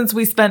 especially since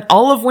we spent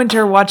all of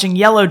winter watching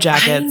Yellow I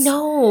Jackets.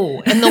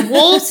 know. And The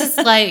Wolves is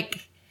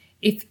like,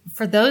 if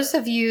for those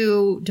of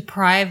you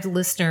deprived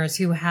listeners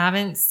who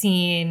haven't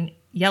seen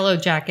Yellow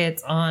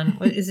Jackets on,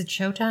 what is it,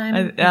 Showtime?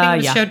 I think it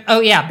was yeah. Oh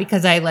yeah,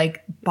 because I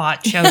like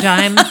bought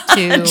Showtime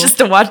to Just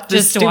to watch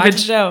this stupid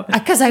show.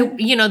 Because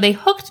they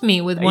hooked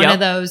me with one Yep. of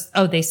those.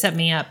 Oh, they set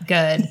me up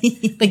good.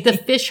 Like the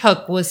fish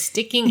hook was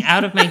sticking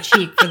out of my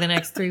cheek for the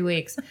next 3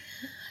 weeks.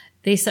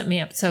 They set me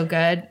up so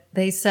good.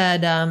 They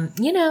said,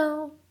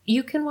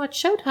 you can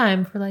watch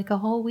Showtime for like a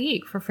whole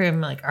week for free.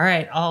 I'm like, all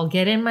right, I'll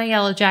get in my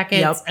Yellow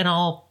Jackets Yep. and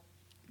I'll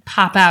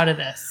pop out of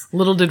this.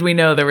 Little did we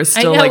know there was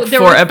still I know, like there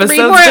 4 were episodes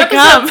 3 more to episodes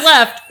come.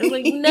 left. I was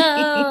like,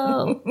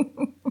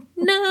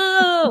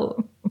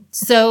 no.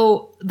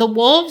 So The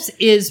Wolves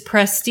is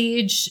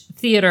prestige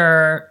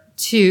theater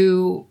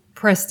to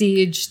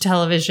prestige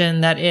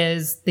television that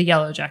is the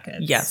Yellow Jackets.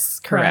 Yes,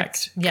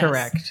 correct. Yes.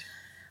 Correct.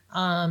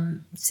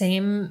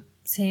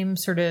 Same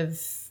sort of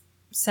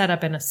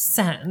setup in a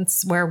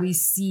sense where we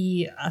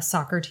see a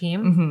soccer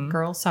team,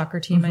 girls soccer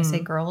team. I say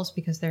girls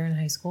because they're in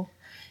high school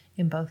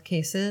in both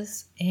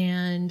cases.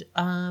 And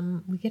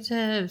we get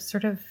to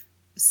sort of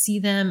see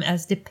them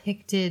as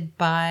depicted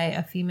by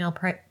a female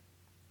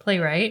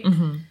playwright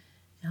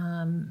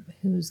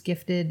who's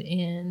gifted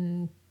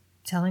in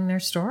telling their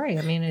story.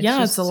 I mean,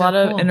 It's a lot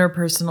of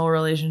interpersonal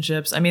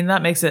relationships. I mean,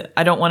 that makes it,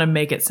 I don't want to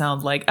make it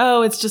sound like,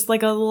 oh, it's just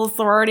like a little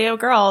sorority of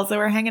girls that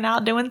were hanging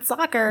out doing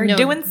soccer,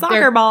 doing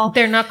soccer ball.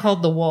 They're not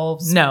called the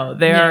Wolves. No,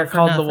 they are for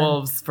called the nothing.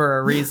 Wolves for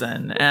a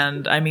reason.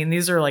 And I mean,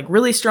 these are like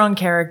really strong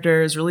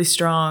characters, really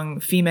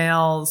strong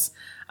females.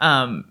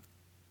 And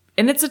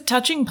it's a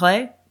touching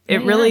play.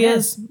 It really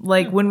is.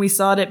 Like when we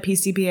saw it at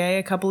PCPA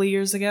a couple of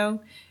years ago,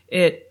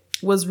 it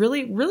was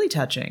really, really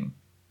touching.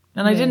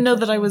 And I didn't know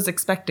that I was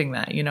expecting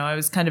that. I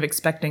was kind of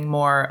expecting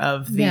more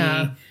of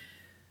the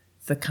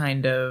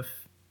kind of,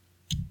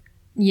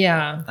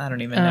 I don't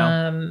even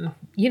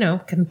know.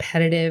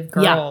 Competitive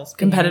girls. Yeah,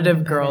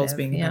 competitive girls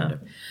being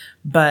competitive.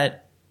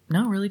 But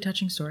no, really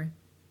touching story.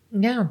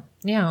 Yeah.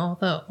 Yeah. All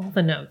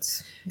the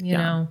notes, you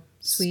know,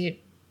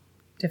 sweet,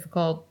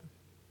 difficult,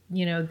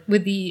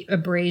 with the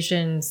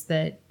abrasions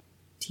that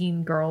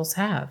teen girls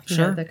have, you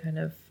know, the kind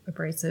of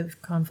abrasive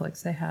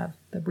conflicts they have,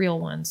 the real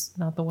ones,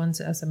 not the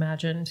ones as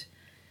imagined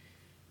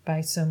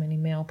by so many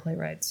male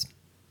playwrights.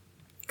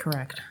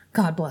 Correct.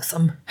 God bless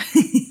them.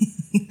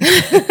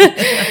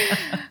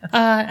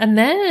 And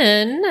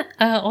then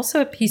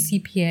also at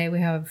PCPA, we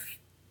have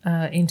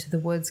Into the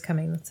Woods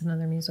coming. That's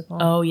another musical.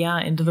 Oh, yeah.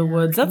 Into the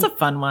Woods. That's a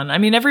fun one. I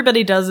mean,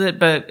 everybody does it,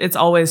 but it's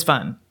always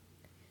fun.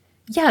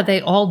 Yeah,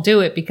 they all do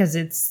it because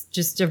it's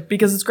just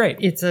because it's great.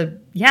 You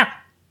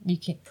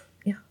can't,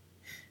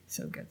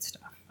 so good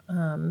stuff.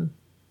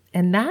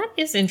 And that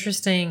is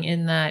interesting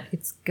in that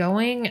it's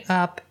going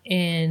up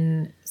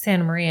in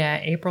Santa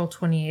Maria, April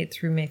 28th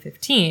through May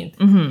 15th.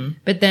 Mm-hmm.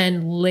 But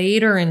then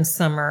later in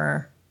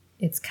summer,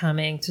 it's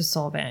coming to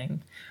Solvang.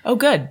 Oh,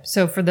 good.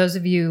 So for those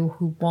of you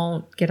who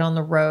won't get on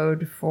the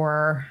road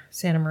for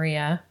Santa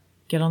Maria,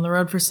 get on the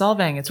road for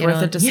Solvang. It's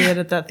worth it to see it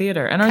at that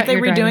theater. And aren't they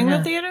redoing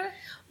the theater?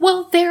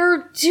 Well,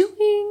 they're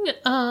doing,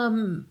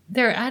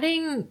 they're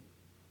adding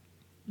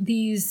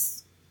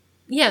these,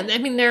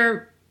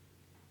 they're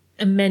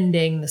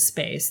amending the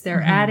space.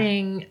 They're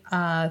adding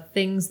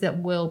things that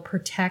will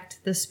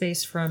protect the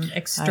space from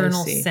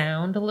external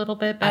sound a little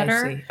bit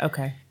better. I see.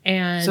 Okay.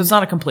 And so it's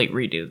not a complete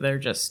redo. They're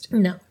just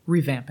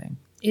revamping.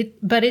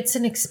 But it's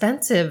an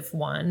expensive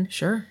one.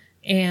 Sure.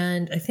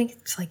 And I think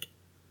it's like,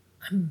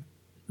 I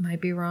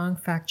might be wrong.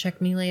 Fact check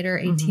me later.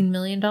 $18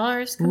 million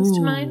comes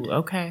to mind.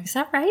 Okay. Is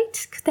that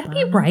right? Could that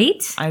be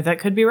right? That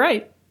could be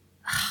right.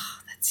 Oh,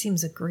 that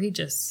seems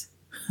egregious.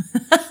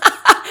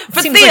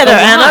 For theater,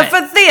 Anna,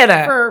 for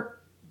theater. For,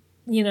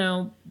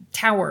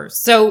 towers.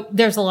 So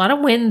there's a lot of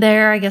wind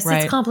there. I guess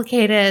it's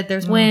complicated.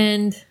 There's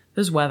wind.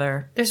 There's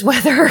weather.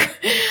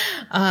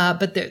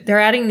 But they're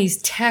adding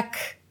these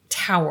tech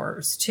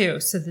towers too,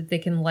 so that they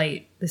can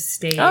light the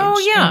stage. Oh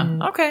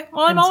yeah. Okay.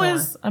 Well,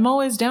 I'm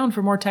always down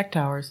for more tech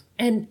towers.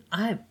 And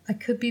I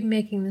could be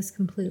making this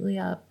completely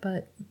up,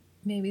 but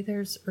maybe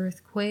there's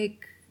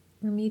earthquake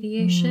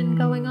remediation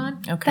going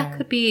on. Okay.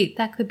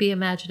 That could be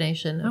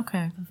imagination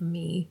of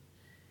me.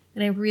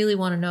 And I really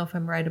want to know if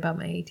I'm right about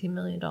my $18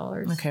 million.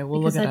 Okay,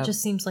 we'll look it up. Because that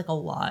just seems like a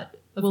lot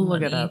of money.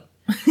 Look it up.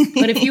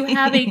 But if you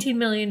have $18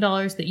 million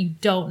that you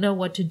don't know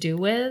what to do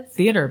with,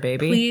 theater,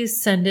 baby, please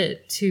send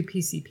it to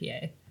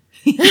PCPA.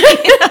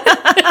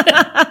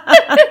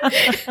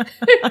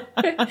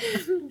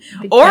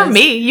 Or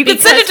me. You can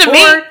send it to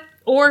me.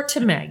 Or to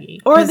Maggie.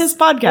 Or this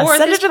podcast.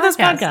 Send it to this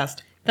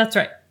podcast. That's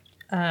right.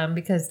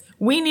 Because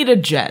we need a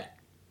jet.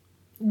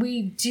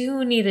 We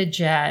do need a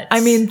jet. I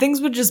mean,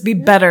 things would just be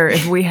better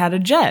if we had a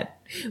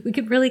jet. We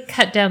could really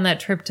cut down that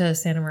trip to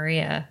Santa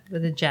Maria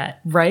with a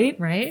jet. Right?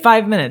 Right?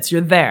 5 minutes, you're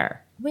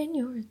there. When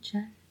you're a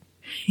jet.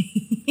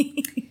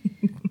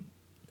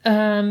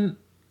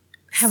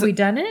 Have we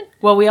done it?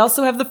 Well, we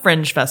also have the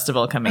Fringe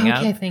Festival coming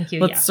up. Okay, thank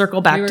you. Let's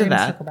circle back to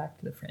that. Circle back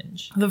to the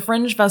Fringe. The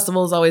Fringe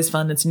Festival is always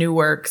fun. It's new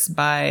works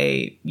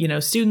by,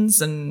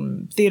 students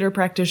and theater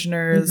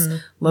practitioners,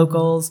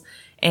 locals.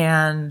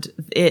 And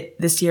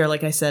this year,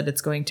 like I said,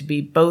 it's going to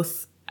be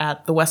both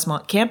at the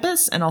Westmont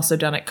campus and also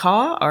down at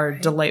CAW, our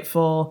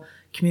delightful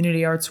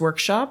community arts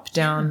workshop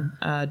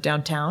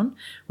downtown,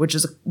 which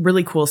is a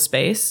really cool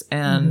space.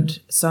 And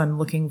so I'm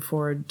looking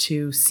forward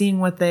to seeing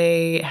what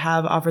they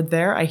have offered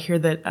there. I hear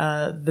that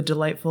the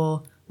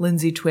delightful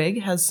Lindsay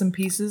Twig has some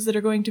pieces that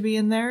are going to be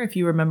in there. If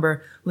you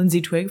remember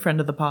Lindsay Twig,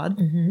 friend of the pod.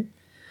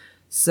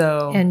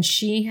 So, and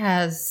she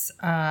has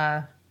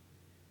gone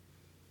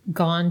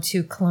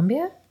to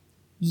Columbia.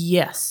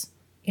 Yes.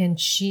 And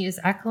she is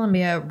at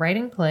Columbia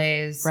writing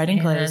plays.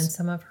 And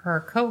some of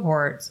her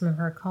cohort, some of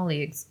her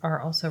colleagues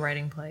are also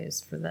writing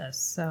plays for this.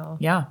 So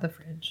the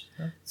Fringe.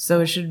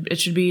 So it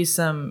should be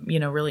some,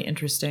 really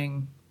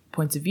interesting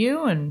points of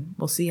view, and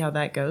we'll see how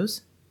that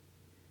goes.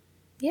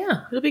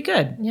 Yeah. It'll be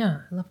good. Yeah.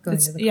 I love going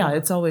to the CAW. Yeah,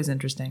 it's always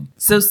interesting.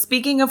 So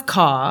speaking of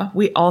CAW,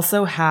 we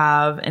also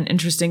have an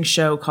interesting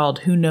show called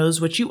Who Knows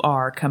What You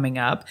Are coming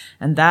up.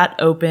 And that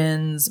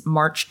opens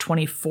March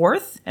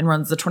 24th and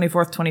runs the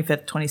 24th,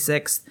 25th,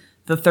 26th,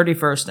 the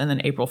 31st, and then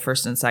April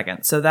 1st and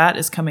 2nd. So that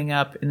is coming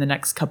up in the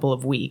next couple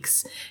of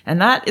weeks.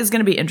 And that is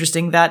going to be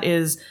interesting. That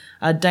is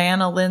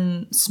Diana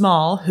Lynn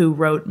Small, who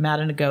wrote Mad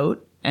and a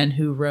Goat, and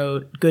who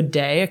wrote Good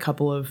Day, a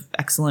couple of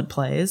excellent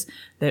plays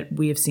that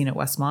we have seen at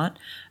Westmont.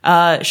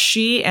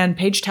 She and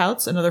Paige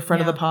Touts, another friend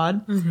of the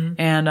pod,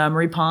 and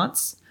Marie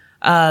Ponce,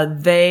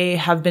 they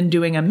have been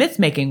doing a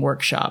myth-making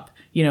workshop,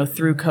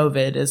 through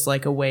COVID as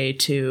like a way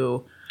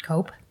to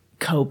cope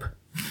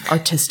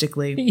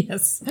artistically.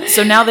 Yes.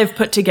 So now they've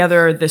put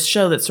together this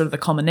show that's sort of the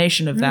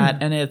culmination of that,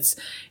 and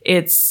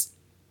it's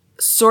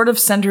sort of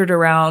centered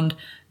around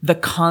the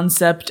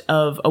concept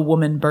of a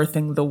woman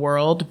birthing the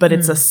world, but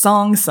it's a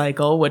song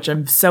cycle, which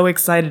I'm so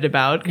excited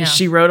about because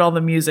she wrote all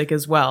the music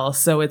as well.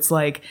 So it's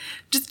like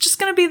just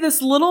going to be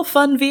this little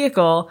fun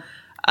vehicle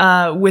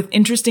with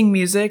interesting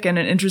music and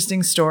an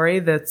interesting story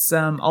that's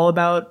all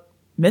about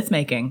myth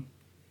making.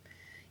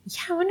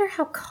 Yeah, I wonder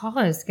how CAW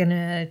is going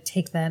to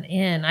take that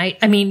in. I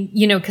mean,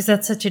 because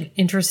that's such an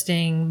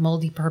interesting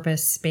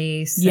multi-purpose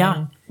space.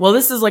 Yeah. Well,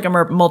 this is like a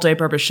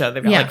multi-purpose show.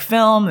 They've got like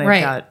film, they've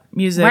got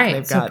music,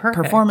 they've got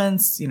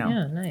performance,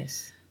 Yeah,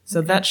 nice.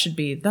 So that'll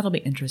be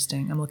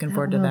interesting. I'm looking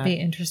forward to that. That'll be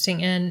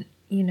interesting. And,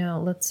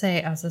 let's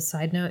say as a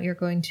side note, you're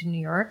going to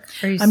New York.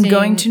 I'm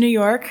going to New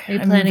York. Are you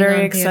I'm planning very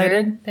on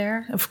excited theater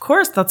there? Of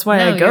course, that's why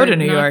No, I go to you're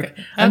New not York.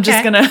 go- I'm just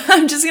Okay.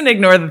 gonna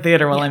ignore the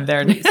theater while I'm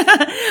there.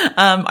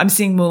 I'm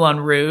seeing Moulin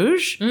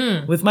Rouge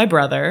with my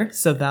brother,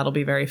 so that'll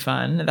be very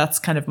fun. That's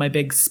kind of my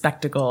big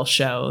spectacle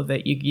show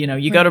that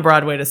you go to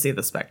Broadway to see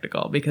the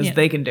spectacle because Yeah,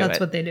 they can do it. That's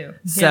what they do.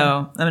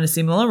 So I'm going to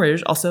see Moulin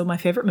Rouge, also my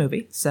favorite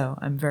movie. So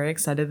I'm very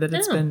excited that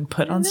it's been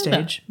put on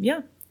stage.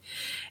 Yeah.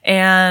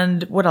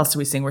 And what else do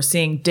we sing? We're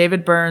seeing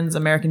David Byrne's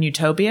American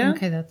Utopia.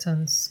 Okay, that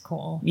sounds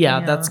cool. Yeah,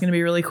 that's going to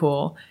be really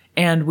cool.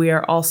 And we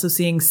are also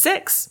seeing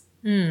Six,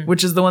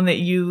 which is the one that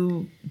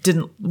you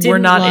were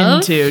not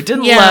love?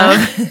 didn't Yeah.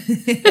 love.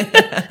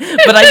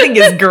 But I think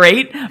is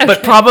great.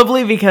 But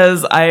probably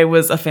because I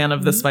was a fan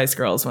of the Spice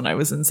Girls when I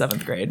was in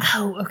 7th grade.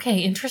 Oh, okay.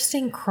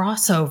 Interesting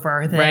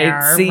crossover there,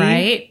 Right, see?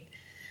 right?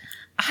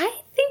 I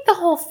think the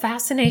whole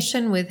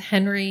fascination with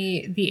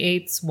Henry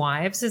VIII's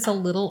wives is a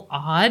little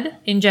odd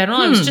in general.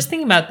 I was just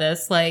thinking about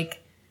this.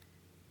 Like,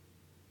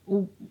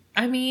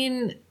 I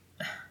mean,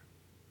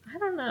 I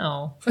don't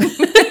know.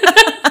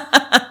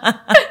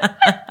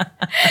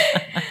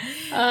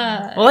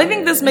 Well, I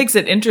think this makes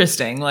it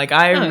interesting. Like,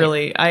 I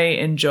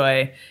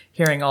enjoy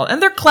hearing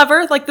and they're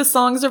clever. Like, the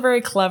songs are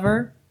very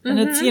clever. And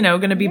it's,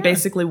 going to be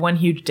basically one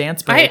huge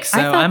dance break. So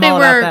I thought I'm they all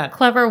about were that.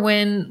 clever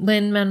when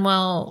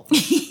Lin-Manuel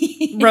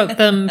wrote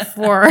them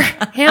for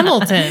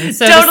Hamilton.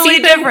 So Totally to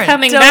see them different.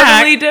 coming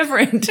Totally back.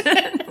 different.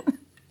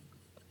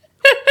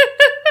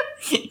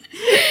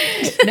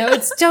 No,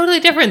 it's totally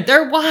different.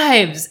 They're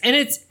wives, and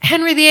it's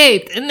Henry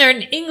VIII, and they're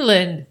in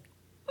England.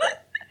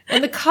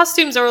 And the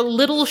costumes are a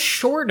little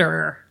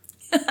shorter.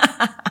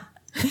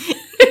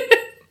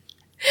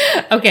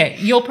 Okay,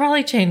 you'll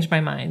probably change my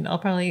mind. I'll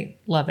probably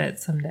love it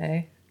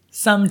someday.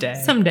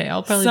 Someday.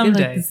 I'll probably be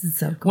like, this is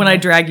so cool. When I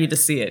drag you to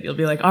see it, you'll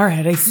be like, all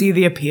right, I see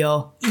the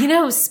appeal.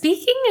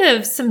 Speaking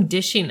of some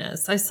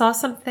dishiness, I saw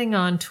something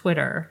on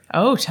Twitter.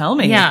 Oh, tell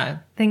me. Yeah,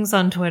 things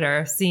on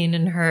Twitter, seen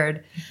and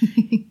heard.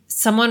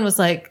 Someone was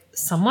like,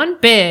 someone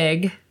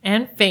big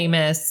and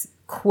famous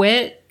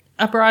quit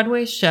a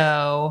Broadway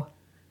show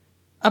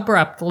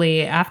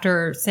abruptly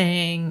after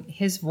saying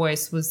his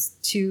voice was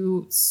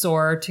too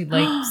sore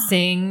to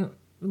sing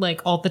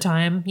all the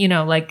time,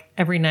 like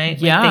every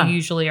night, like they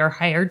usually are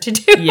hired to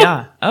do.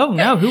 Yeah. Oh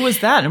no, who was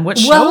that? And what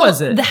show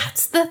was it?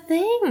 That's the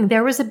thing.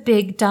 There was a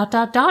big ...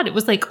 It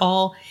was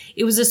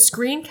it was a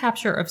screen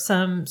capture of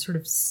some sort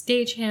of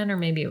stagehand, or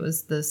maybe it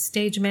was the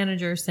stage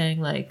manager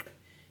saying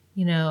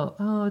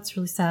oh, it's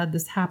really sad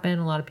this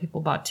happened. A lot of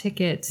people bought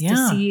tickets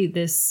to see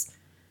this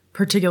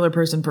particular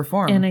person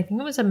perform. And I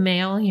think it was a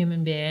male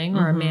human being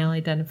or a male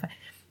identified.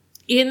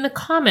 In the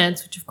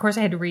comments, which of course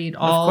I had to read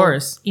all,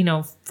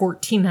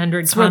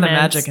 1,400 That's where the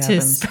comments magic to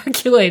happens.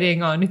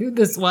 Speculating on who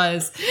this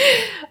was.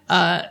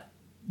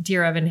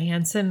 Dear Evan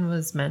Hansen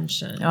was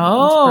mentioned.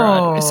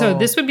 Oh. So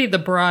this would be the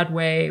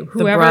Broadway,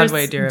 whoever's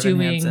Broadway Dear Evan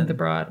doing Hansen. the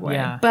Broadway.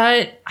 Yeah.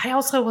 But I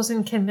also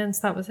wasn't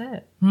convinced that was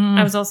it.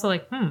 I was also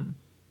like,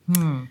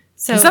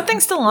 So is that thing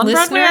still on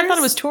Broadway? I thought it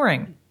listeners- was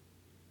touring.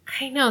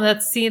 I know,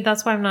 that's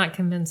why I'm not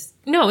convinced.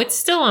 No, it's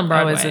still on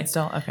Broadway. Oh, is it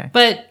still? Okay.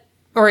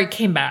 Or it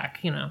came back,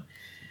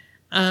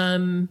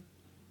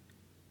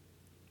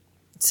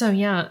 So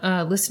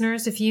yeah,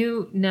 listeners, if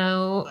you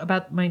know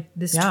about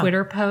this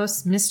Twitter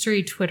post,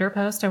 mystery Twitter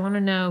post, I want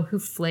to know who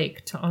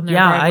flaked on their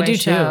Broadway I do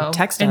show. too.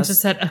 Text and us. just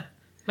said,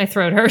 my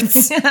throat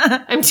hurts.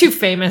 I'm too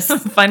famous.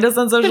 Find us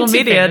on social I'm too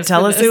media. famous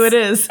Tell for us who it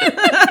this. is.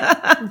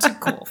 I'm too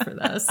cool for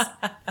this.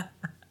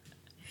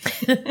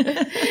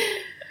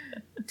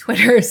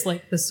 Twitter is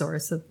like the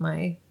source of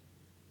my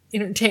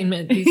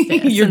entertainment these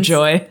days. Your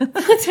joy.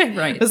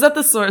 Right. Was that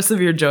the source of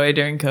your joy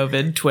during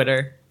COVID?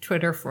 Twitter.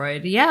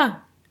 Freud. Yeah,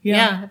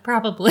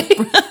 probably.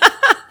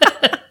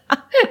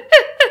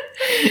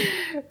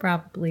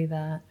 Probably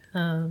that.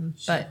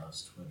 But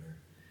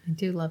I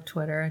do love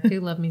Twitter. I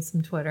do love me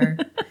some Twitter.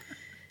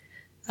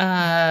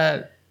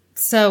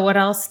 So what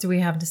else do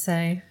we have to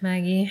say,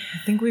 Maggie?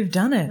 I think we've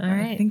done it. All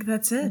right. I think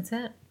that's it. That's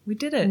it. We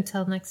did it.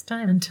 Until next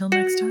time. Until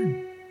next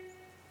time.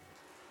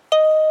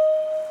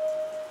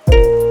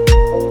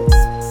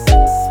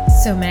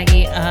 So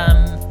Maggie,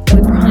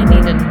 we probably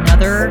need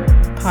another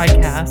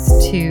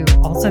podcast to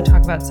also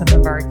talk about some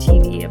of our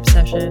TV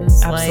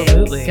obsessions,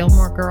 Absolutely. like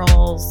Gilmore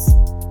Girls,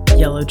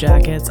 Yellow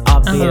Jackets,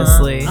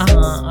 obviously.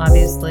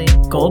 Obviously.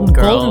 Golden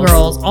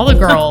Girls. All the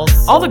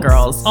girls. All the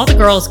girls. All the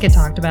girls get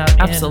talked about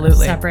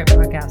Absolutely. in a separate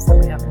podcast that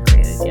we haven't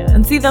created yet.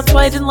 And see, that's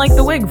why I didn't like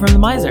the wig from The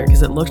Miser,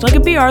 because it looked like a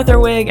B. Arthur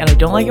wig, and I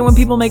don't like it when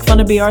people make fun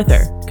of B.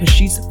 Arthur, because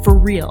she's for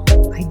real.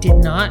 I did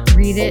not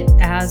read it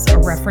as a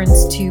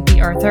reference to B.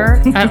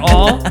 Arthur at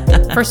all.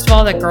 First of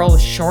all, that girl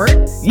was short.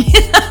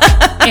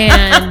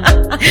 And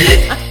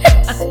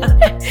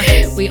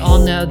we all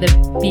know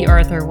that B.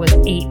 Arthur was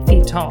 8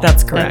 feet tall.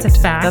 That's correct. That's a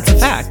fact. That's a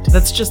fact.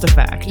 That's just a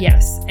fact.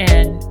 Yes.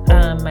 And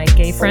my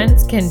gay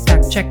friends can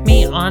fact check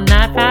me on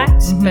that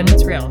fact, but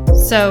it's real.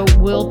 So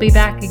we'll be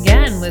back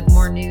again with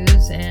more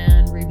news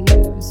and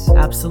reviews.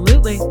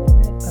 Absolutely.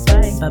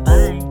 Bye-bye.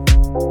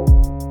 Bye-bye.